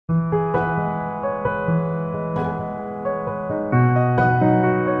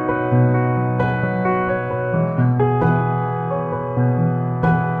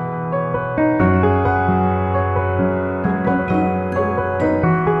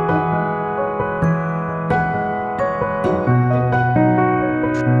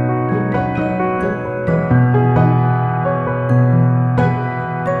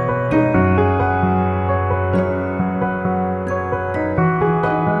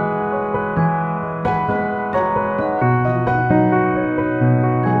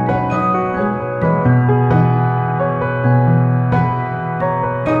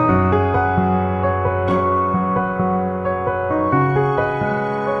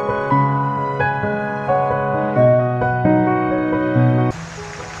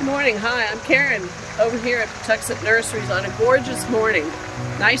over here at Patuxent Nursery on a gorgeous morning.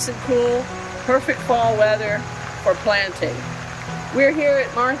 Nice and cool, perfect fall weather for planting. We're here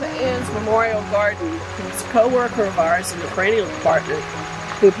at Martha Ann's Memorial Garden, who's a co-worker of ours in the Perennial department,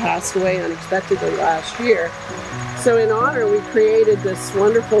 who passed away unexpectedly last year. So in honor, we created this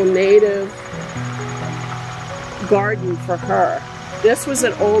wonderful native garden for her. This was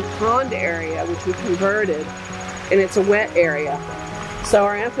an old pond area which we converted, and it's a wet area. So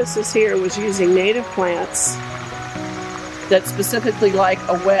our emphasis here was using native plants that specifically like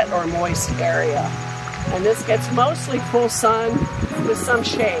a wet or moist area. And this gets mostly full sun with some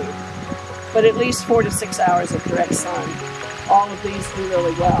shade, but at least 4 to 6 hours of direct sun. All of these do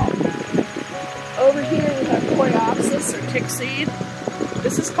really well. Over here we have coreopsis or tick seed.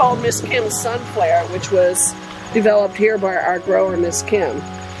 This is called Miss Kim's sunflare, which was developed here by our grower, Miss Kim.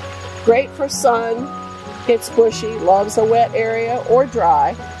 Great for sun, it's bushy, loves a wet area or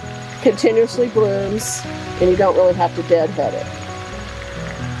dry, continuously blooms, and you don't really have to deadhead it.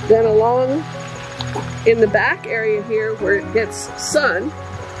 Then along in the back area here where it gets sun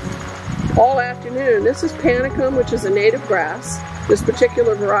all afternoon, this is panicum, which is a native grass. This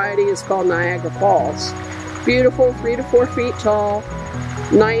particular variety is called Niagara Falls. Beautiful, 3 to 4 feet tall,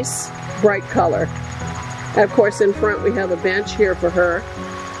 nice, bright color. And of course in front we have a bench here for her,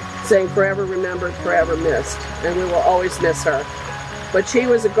 saying forever remembered, forever missed, and we will always miss her. But she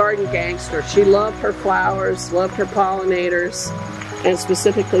was a garden gangster. She loved her flowers, loved her pollinators, and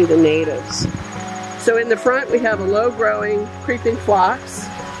specifically the natives. So in the front we have a low-growing creeping phlox,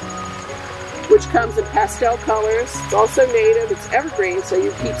 which comes in pastel colors. It's also native, it's evergreen, so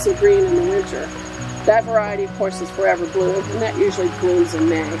you keep some green in the winter. That variety, of course, is forever blue, and that usually blooms in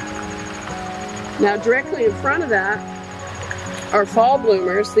May. Now directly in front of that are fall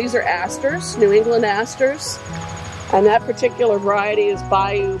bloomers. These are asters, New England asters, and that particular variety is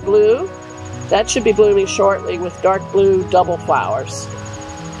Bayou Blue. That should be blooming shortly with dark blue double flowers.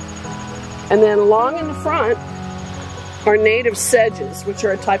 And then along in the front are native sedges, which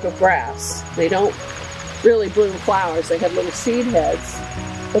are a type of grass. They don't really bloom flowers, they have little seed heads,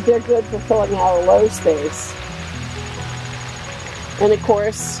 but they're good for filling out a low space. And of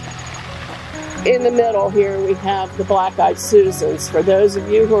course, in the middle here we have the black-eyed Susans. For those of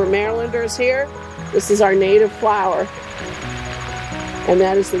you who are Marylanders here, this is our native flower, and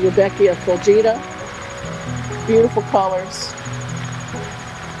that is the Rudbeckia fulgida. Beautiful colors,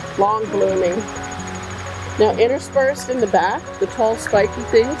 long blooming. Now interspersed in the back, the tall spiky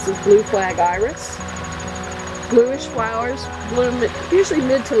things, is blue flag iris. Bluish flowers bloom usually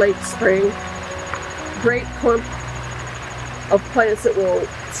mid to late spring. Great clump of plants that will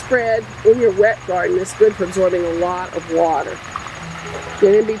spread in your wet garden. It's good for absorbing a lot of water.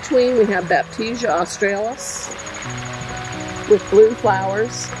 Then in between we have Baptisia australis with blue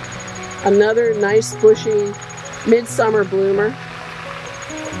flowers. Another nice bushy midsummer bloomer.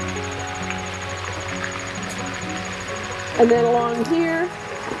 And then along here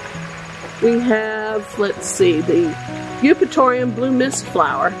we have, let's see, the Eupatorium blue mist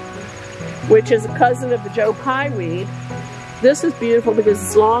flower, which is a cousin of the Joe Pye weed. This is beautiful because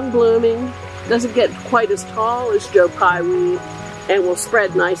it's long blooming, doesn't get quite as tall as Joe Pye weed, and will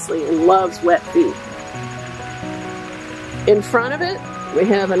spread nicely and loves wet feet. In front of it, we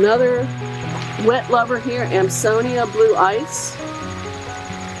have another wet lover here, Amsonia blue ice.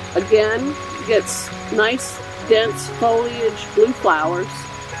 Again, gets nice, dense foliage, blue flowers,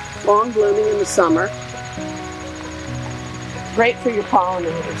 long blooming in the summer. Great for your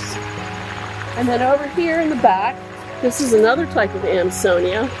pollinators. And then over here in the back, this is another type of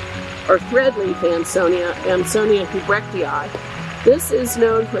Amsonia, or threadleaf Amsonia, Amsonia hubrectii. This is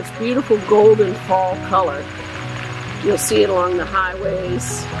known for its beautiful golden fall color. You'll see it along the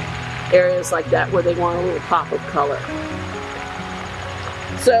highways, areas like that where they want a little pop of color.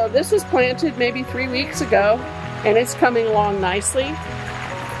 So this was planted maybe 3 weeks ago, and it's coming along nicely.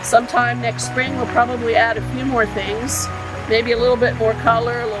 Sometime next spring we'll probably add a few more things. Maybe a little bit more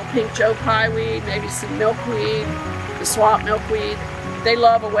color, a little pink Joe Pye weed, maybe some milkweed, the swamp milkweed. They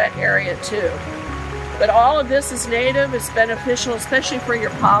love a wet area too. But all of this is native, it's beneficial, especially for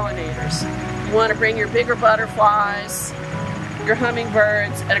your pollinators. You want to bring your bigger butterflies, your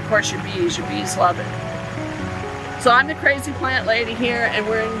hummingbirds, and of course your bees. Your bees love it. So I'm the Crazy Plant Lady here, and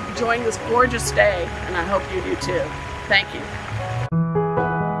we're enjoying this gorgeous day, and I hope you do too. Thank you.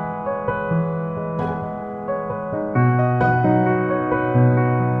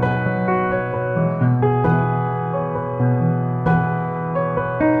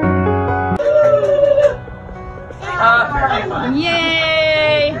 Yay!